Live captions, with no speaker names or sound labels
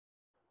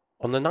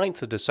On the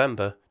 9th of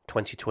December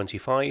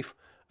 2025,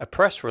 a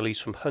press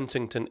release from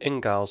Huntington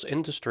Ingalls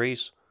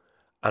Industries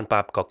and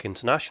Babcock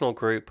International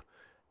Group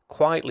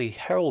quietly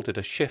heralded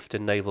a shift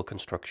in naval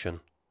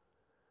construction.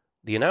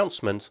 The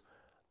announcement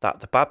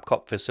that the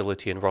Babcock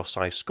facility in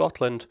Rosyth,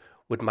 Scotland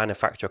would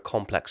manufacture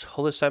complex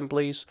hull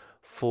assemblies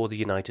for the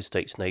United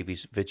States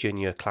Navy's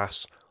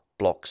Virginia-class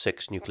Block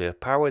 6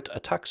 nuclear-powered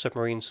attack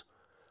submarines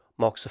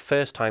marks the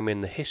first time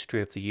in the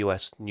history of the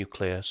US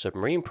nuclear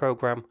submarine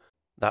program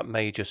that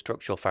major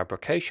structural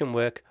fabrication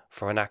work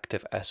for an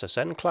active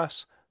SSN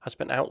class has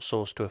been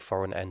outsourced to a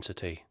foreign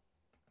entity.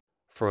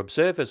 For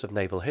observers of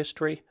naval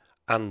history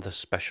and the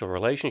special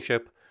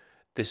relationship,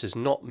 this is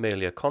not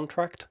merely a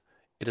contract,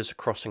 it is a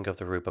crossing of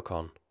the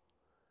Rubicon.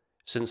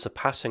 Since the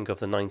passing of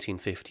the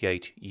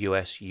 1958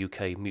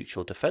 US-UK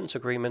Mutual Defence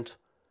Agreement,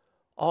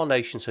 our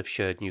nations have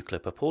shared nuclear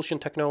propulsion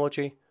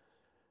technology,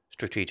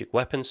 strategic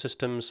weapon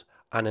systems,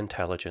 and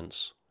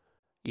intelligence.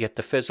 Yet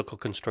the physical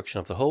construction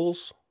of the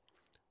hulls,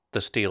 the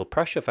steel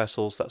pressure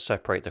vessels that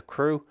separate the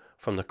crew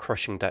from the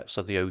crushing depths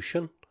of the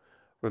ocean,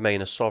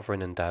 remain a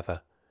sovereign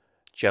endeavour,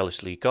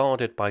 jealously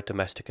guarded by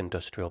domestic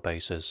industrial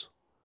bases.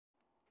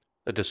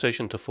 The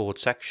decision to forward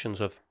sections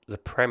of the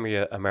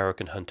premier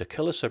American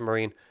hunter-killer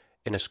submarine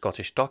in a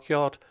Scottish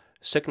dockyard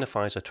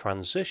signifies a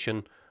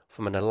transition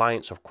from an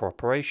alliance of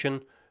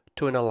cooperation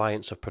to an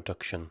alliance of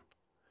production.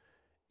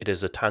 It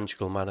is a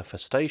tangible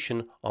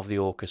manifestation of the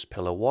AUKUS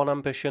Pillar 1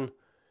 ambition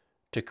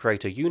to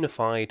create a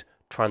unified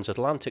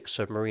transatlantic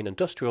submarine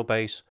industrial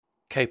base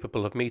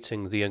capable of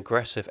meeting the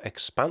aggressive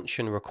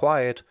expansion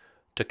required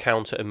to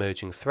counter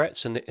emerging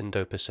threats in the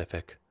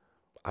Indo-Pacific,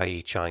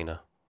 i.e.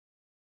 China.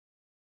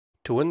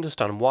 To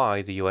understand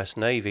why the US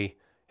Navy,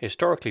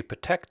 historically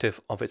protective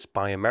of its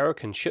Buy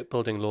American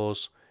shipbuilding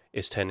laws,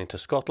 is turning to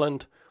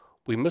Scotland,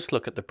 we must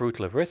look at the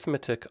brutal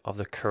arithmetic of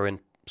the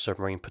current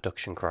submarine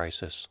production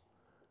crisis.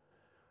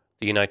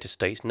 The United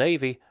States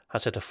Navy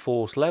has set a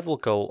force level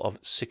goal of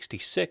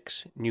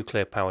 66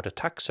 nuclear-powered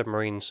attack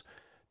submarines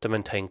to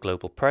maintain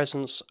global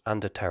presence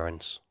and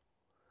deterrence.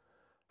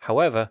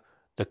 However,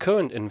 the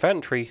current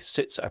inventory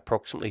sits at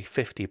approximately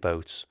 50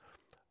 boats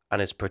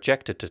and is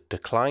projected to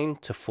decline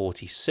to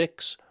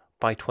 46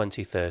 by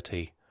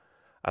 2030,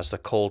 as the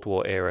Cold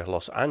War-era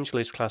Los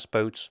Angeles-class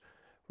boats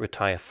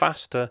retire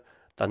faster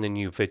than the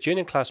new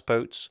Virginia-class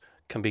boats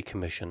can be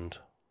commissioned.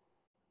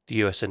 The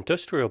US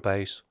industrial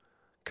base,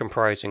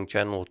 comprising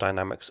General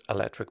Dynamics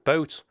Electric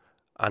Boat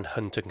and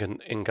Huntington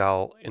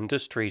Ingalls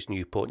Industries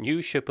Newport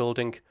News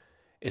Shipbuilding,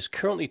 is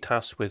currently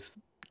tasked with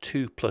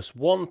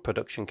 2+1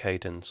 production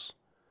cadence.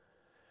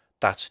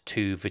 That's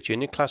 2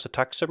 Virginia-class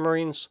attack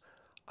submarines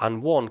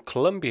and 1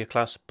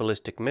 Columbia-class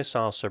ballistic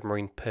missile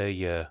submarine per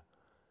year.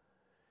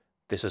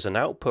 This is an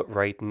output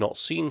rate not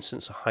seen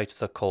since the height of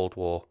the Cold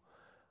War,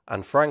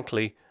 and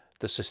frankly,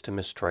 the system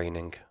is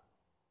straining.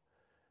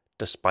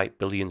 Despite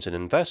billions in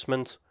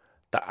investment,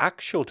 the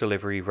actual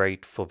delivery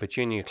rate for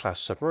Virginia-class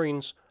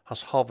submarines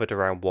has hovered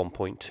around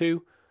 1.2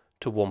 to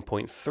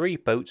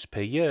 1.3 boats per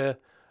year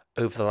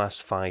over the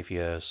last 5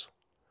 years.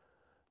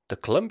 The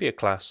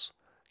Columbia-class,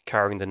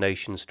 carrying the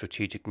nation's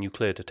strategic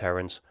nuclear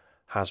deterrent,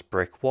 has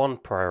Brick 1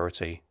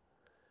 priority.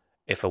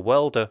 If a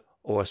welder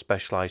or a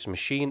specialized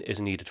machine is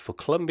needed for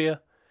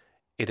Columbia,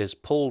 it is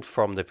pulled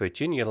from the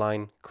Virginia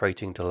line,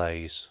 creating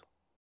delays.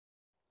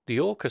 The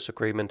AUKUS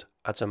agreement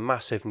adds a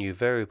massive new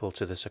variable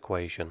to this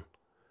equation.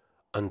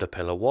 Under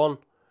Pillar 1,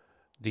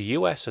 the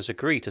US has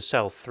agreed to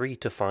sell 3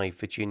 to 5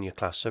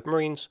 Virginia-class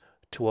submarines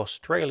to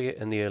Australia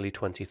in the early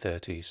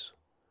 2030s.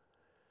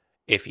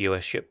 If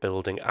US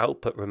shipbuilding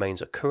output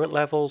remains at current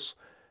levels,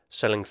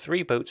 selling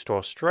 3 boats to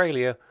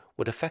Australia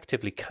would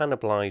effectively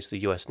cannibalize the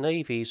US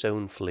Navy's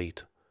own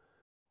fleet.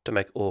 To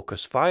make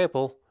AUKUS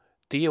viable,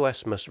 the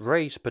US must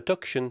raise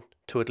production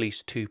to at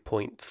least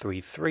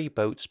 2.33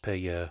 boats per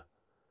year.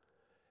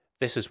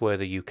 This is where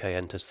the UK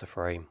enters the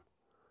frame.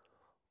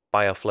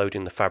 By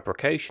offloading the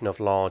fabrication of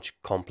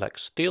large,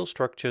 complex steel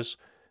structures,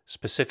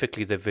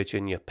 specifically the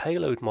Virginia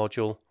Payload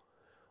Module,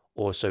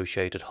 or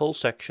associated hull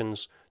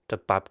sections, to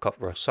Babcock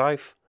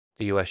Rosyth,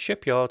 the US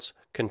shipyards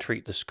can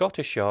treat the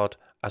Scottish yard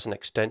as an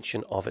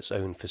extension of its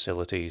own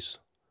facilities.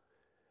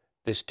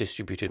 This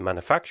distributed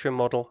manufacturing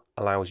model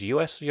allows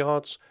US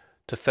yards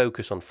to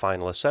focus on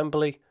final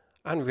assembly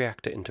and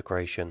reactor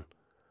integration,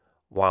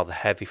 while the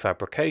heavy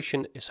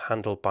fabrication is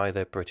handled by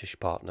their British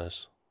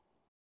partners.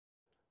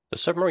 The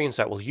submarines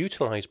that will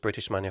utilize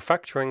British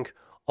manufacturing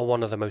are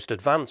one of the most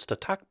advanced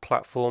attack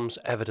platforms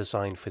ever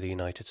designed for the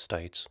United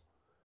States.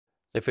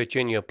 The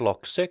Virginia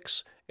Block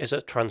 6 is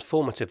a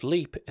transformative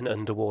leap in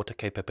underwater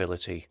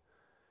capability,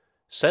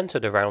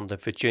 centered around the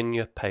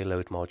Virginia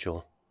Payload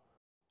Module.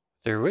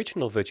 The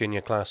original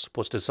Virginia class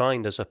was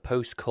designed as a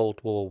post-Cold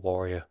War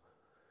warrior.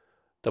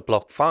 The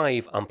Block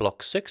 5 and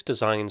Block 6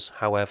 designs,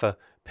 however,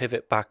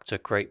 pivot back to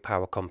great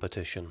power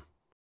competition.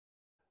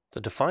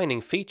 The defining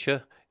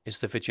feature is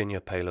the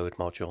Virginia Payload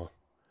Module,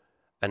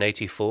 an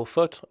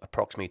 84-foot,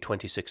 approximately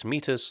 26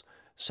 meters,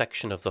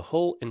 section of the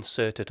hull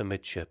inserted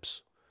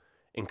amidships,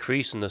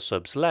 increasing the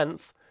sub's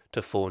length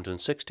to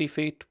 460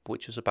 feet,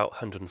 which is about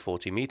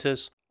 140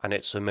 meters, and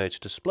its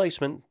submerged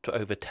displacement to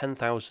over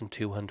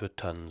 10,200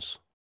 tons.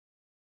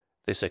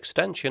 This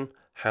extension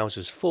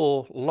houses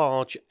 4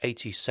 large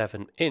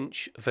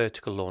 87-inch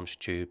vertical launch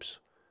tubes.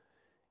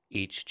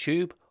 Each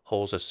tube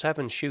holds a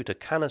 7-shooter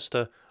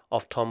canister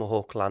of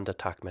Tomahawk land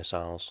attack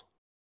missiles.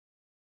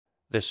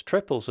 This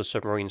triples the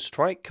submarine's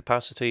strike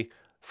capacity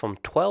from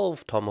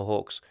 12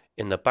 Tomahawks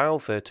in the bow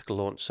vertical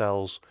launch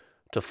cells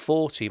to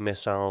 40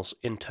 missiles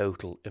in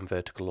total in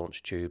vertical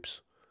launch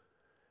tubes.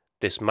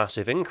 This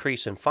massive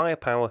increase in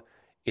firepower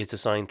is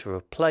designed to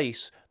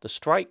replace the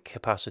strike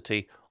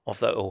capacity of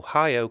the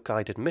Ohio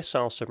guided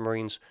missile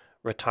submarines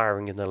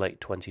retiring in the late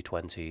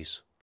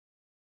 2020s.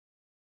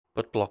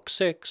 But Block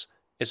 6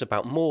 is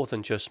about more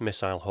than just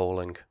missile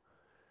hauling.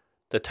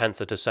 The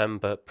 10th of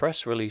December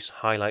press release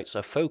highlights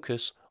a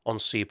focus on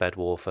seabed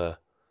warfare.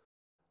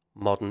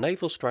 Modern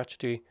naval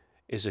strategy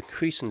is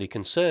increasingly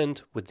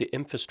concerned with the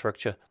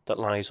infrastructure that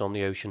lies on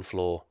the ocean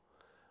floor,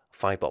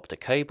 fibre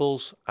optic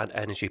cables and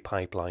energy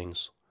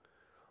pipelines.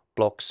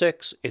 Block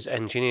 6 is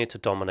engineered to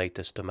dominate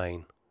this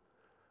domain.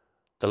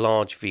 The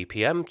large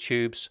VPM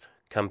tubes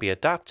can be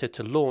adapted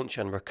to launch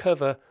and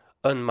recover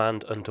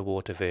unmanned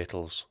underwater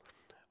vehicles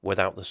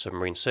without the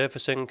submarine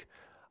surfacing,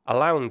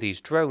 allowing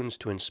these drones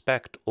to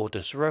inspect or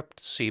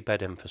disrupt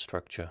seabed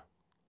infrastructure.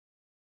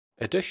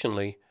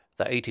 Additionally,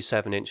 the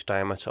 87-inch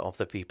diameter of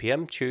the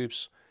VPM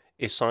tubes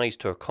is sized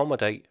to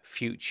accommodate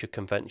future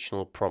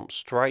conventional prompt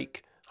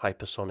strike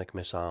hypersonic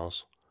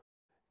missiles.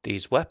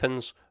 These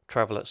weapons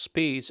travel at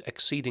speeds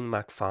exceeding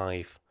Mach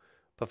 5,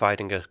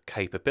 providing a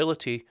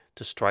capability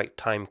to strike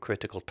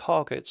time-critical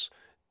targets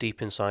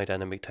deep inside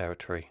enemy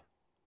territory.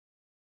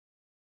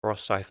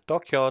 Rosyth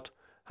Dockyard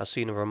has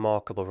seen a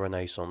remarkable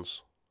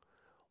renaissance.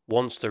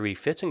 Once the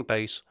refitting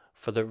base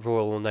for the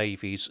Royal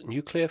Navy's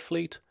nuclear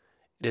fleet,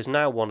 it is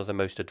now one of the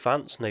most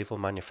advanced naval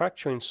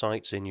manufacturing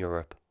sites in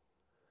Europe.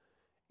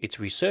 Its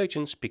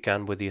resurgence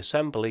began with the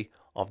assembly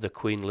of the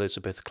Queen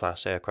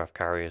Elizabeth-class aircraft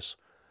carriers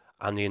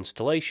and the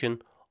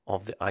installation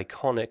of the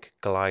iconic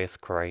Goliath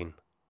crane.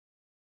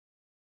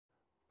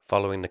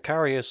 Following the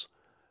carriers,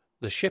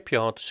 the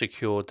shipyard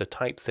secured the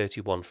Type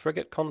 31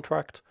 frigate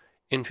contract,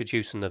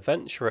 introducing the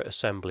Venturer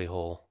Assembly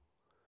Hall.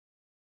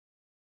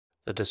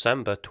 The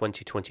December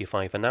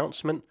 2025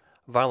 announcement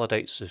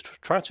validates the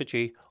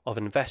strategy of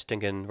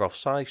investing in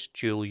Rosyth's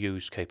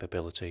dual-use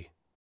capability.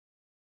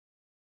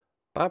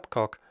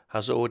 Babcock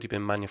has already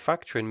been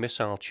manufacturing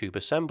missile tube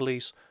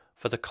assemblies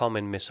for the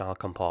Common Missile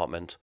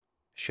Compartment,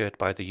 shared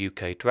by the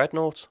UK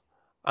Dreadnought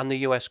and the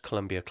US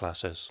Columbia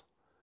classes.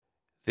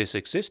 This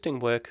existing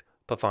work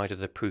provided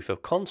the proof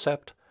of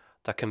concept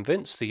that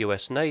convinced the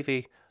US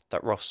Navy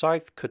that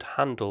Rosyth could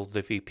handle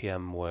the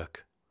VPM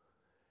work.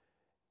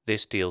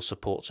 This deal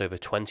supports over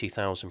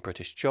 20,000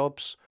 British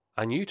jobs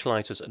and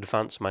utilises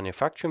advanced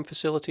manufacturing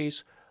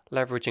facilities,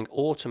 leveraging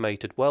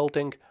automated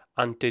welding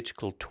and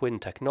digital twin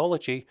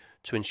technology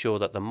to ensure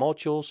that the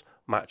modules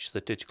match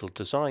the digital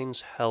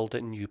designs held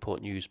in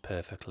Newport News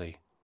perfectly.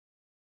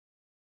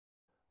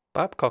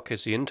 Babcock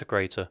is the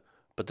integrator,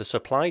 but the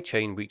supply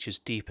chain reaches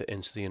deeper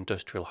into the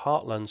industrial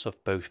heartlands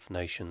of both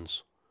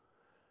nations.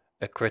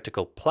 A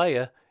critical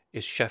player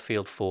is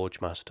Sheffield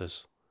Forge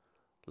Masters.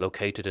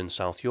 Located in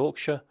South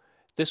Yorkshire,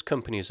 this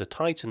company is a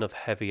titan of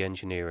heavy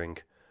engineering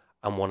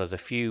and one of the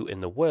few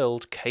in the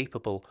world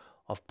capable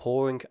of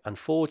pouring and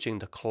forging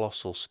the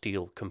colossal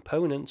steel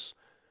components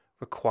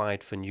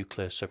required for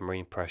nuclear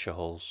submarine pressure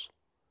hulls.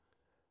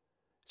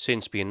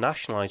 Since being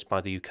nationalised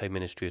by the UK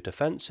Ministry of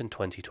Defence in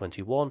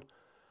 2021,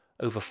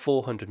 over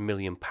 £400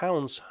 million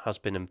has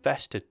been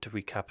invested to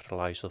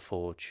recapitalise the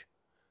forge.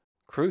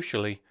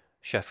 Crucially,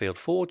 Sheffield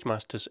Forge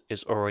Masters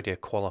is already a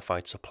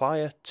qualified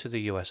supplier to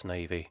the US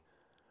Navy,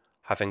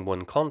 having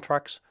won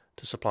contracts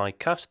to supply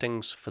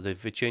castings for the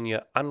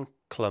Virginia and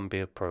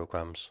Columbia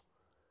programs.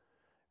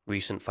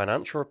 Recent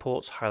financial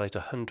reports highlight a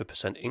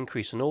 100%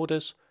 increase in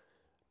orders,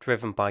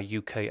 driven by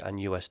UK and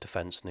US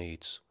defence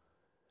needs.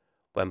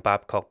 When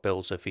Babcock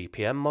builds a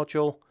VPM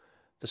module,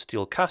 the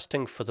steel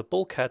casting for the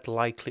bulkhead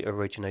likely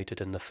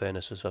originated in the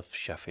furnaces of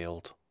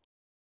Sheffield.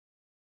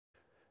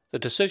 The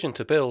decision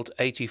to build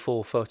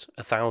 84-foot,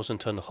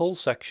 1,000-ton hull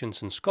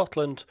sections in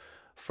Scotland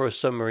for a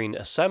submarine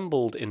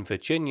assembled in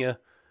Virginia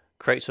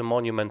creates a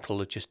monumental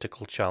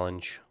logistical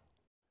challenge.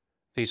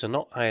 These are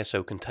not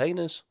ISO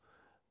containers,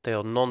 they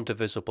are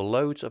non-divisible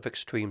loads of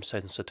extreme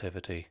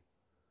sensitivity.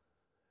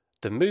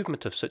 The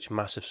movement of such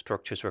massive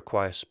structures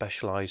requires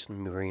specialised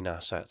marine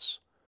assets.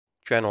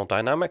 General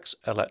Dynamics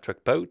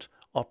Electric Boat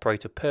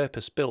operate a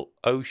purpose-built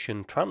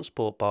ocean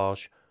transport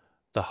barge,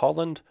 the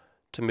Holland,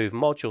 to move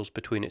modules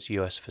between its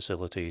US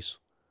facilities.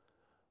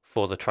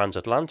 For the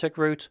transatlantic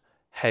route,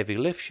 heavy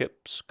lift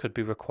ships could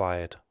be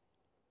required.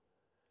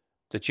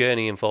 The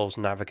journey involves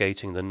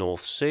navigating the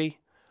North Sea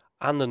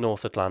and the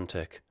North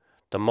Atlantic.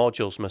 The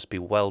modules must be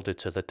welded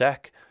to the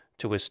deck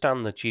to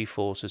withstand the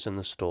G-forces in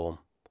the storm,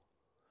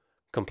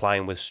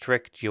 complying with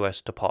strict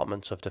US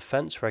Department of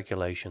Defense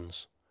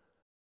regulations.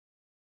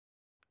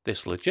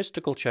 This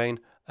logistical chain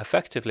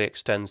effectively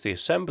extends the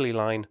assembly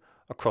line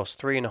across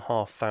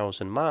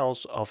 3,500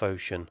 miles of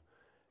ocean,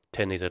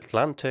 turning the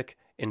Atlantic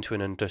into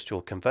an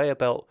industrial conveyor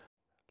belt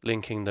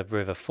linking the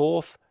River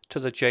Forth to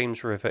the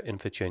James River in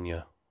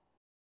Virginia.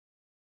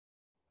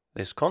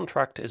 This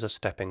contract is a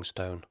stepping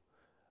stone.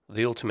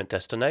 The ultimate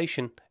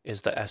destination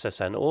is the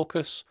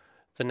SSN-AUKUS,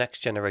 the next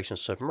generation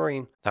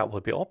submarine that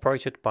will be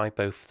operated by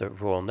both the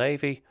Royal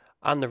Navy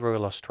and the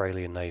Royal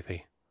Australian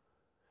Navy.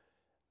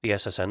 The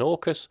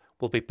SSN-AUKUS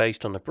will be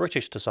based on a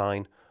British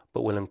design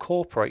but will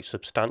incorporate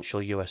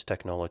substantial US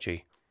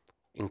technology,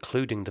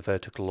 including the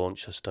vertical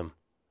launch system.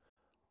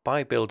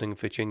 By building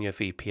Virginia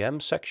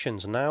VPM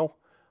sections now,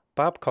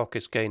 Babcock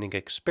is gaining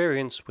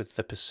experience with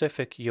the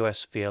Pacific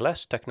US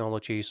VLS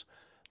technologies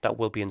that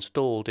will be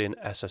installed in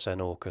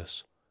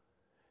SSN-AUKUS.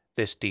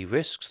 This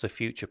de-risks the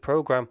future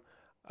program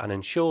and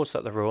ensures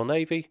that the Royal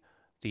Navy,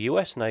 the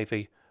US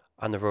Navy,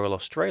 and the Royal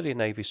Australian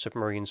Navy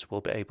submarines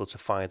will be able to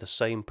fire the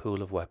same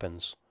pool of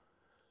weapons: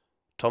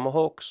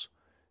 Tomahawks,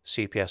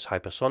 CPS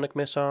hypersonic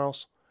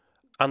missiles,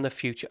 and the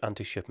future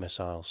anti-ship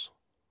missiles.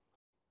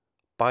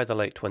 By the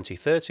late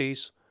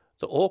 2030s,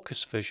 the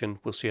AUKUS vision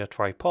will see a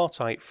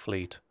tripartite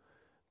fleet,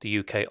 the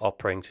UK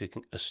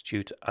operating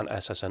Astute and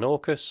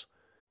SSN-AUKUS,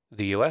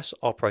 the US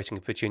operating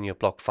Virginia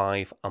Block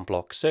 5 and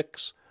Block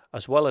 6,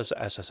 as well as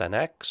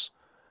SSN-X,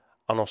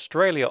 and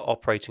Australia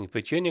operating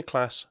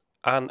Virginia-class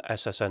and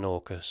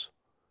SSN-AUKUS.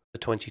 The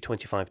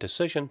 2025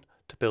 decision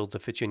to build the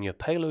Virginia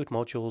Payload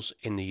Modules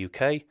in the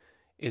UK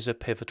is a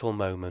pivotal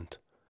moment.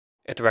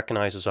 It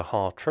recognises a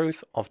hard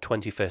truth of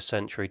 21st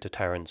century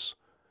deterrence.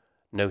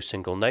 No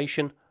single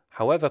nation,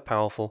 however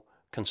powerful,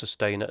 can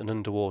sustain an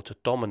underwater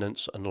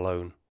dominance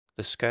alone.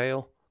 The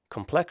scale,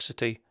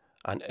 complexity,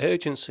 and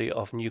urgency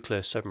of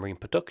nuclear submarine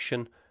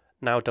production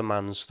now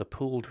demands the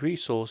pooled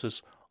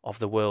resources of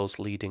the world's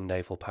leading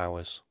naval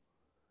powers.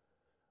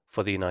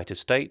 For the United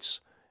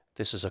States,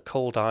 this is a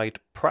cold-eyed,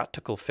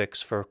 practical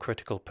fix for a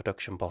critical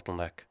production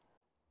bottleneck,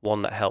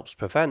 one that helps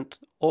prevent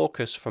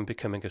AUKUS from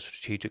becoming a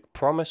strategic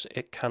promise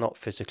it cannot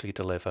physically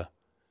deliver.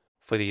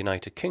 For the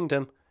United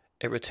Kingdom,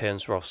 it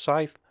returns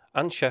Rosyth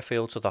and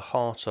Sheffield to the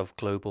heart of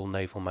global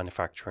naval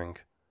manufacturing,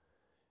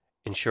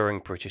 ensuring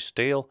British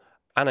steel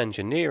and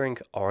engineering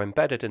are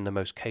embedded in the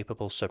most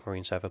capable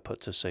submarines ever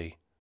put to sea.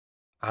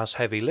 As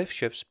heavy lift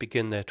ships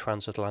begin their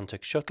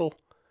transatlantic shuttle,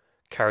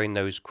 carrying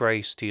those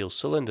grey steel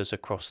cylinders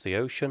across the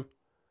ocean,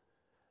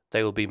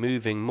 they will be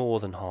moving more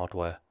than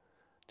hardware.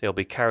 They will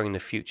be carrying the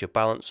future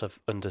balance of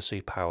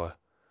undersea power,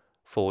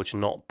 forged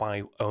not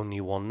by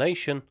only one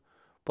nation,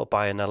 but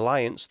by an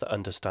alliance that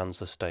understands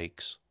the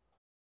stakes.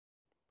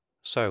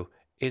 So,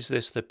 is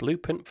this the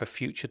blueprint for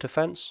future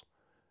defence?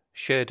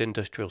 Shared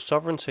industrial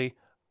sovereignty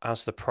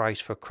as the price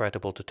for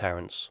credible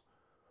deterrence?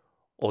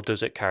 Or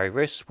does it carry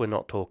risks we're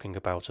not talking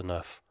about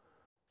enough?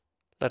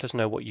 Let us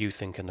know what you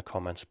think in the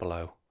comments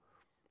below.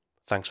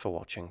 Thanks for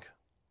watching.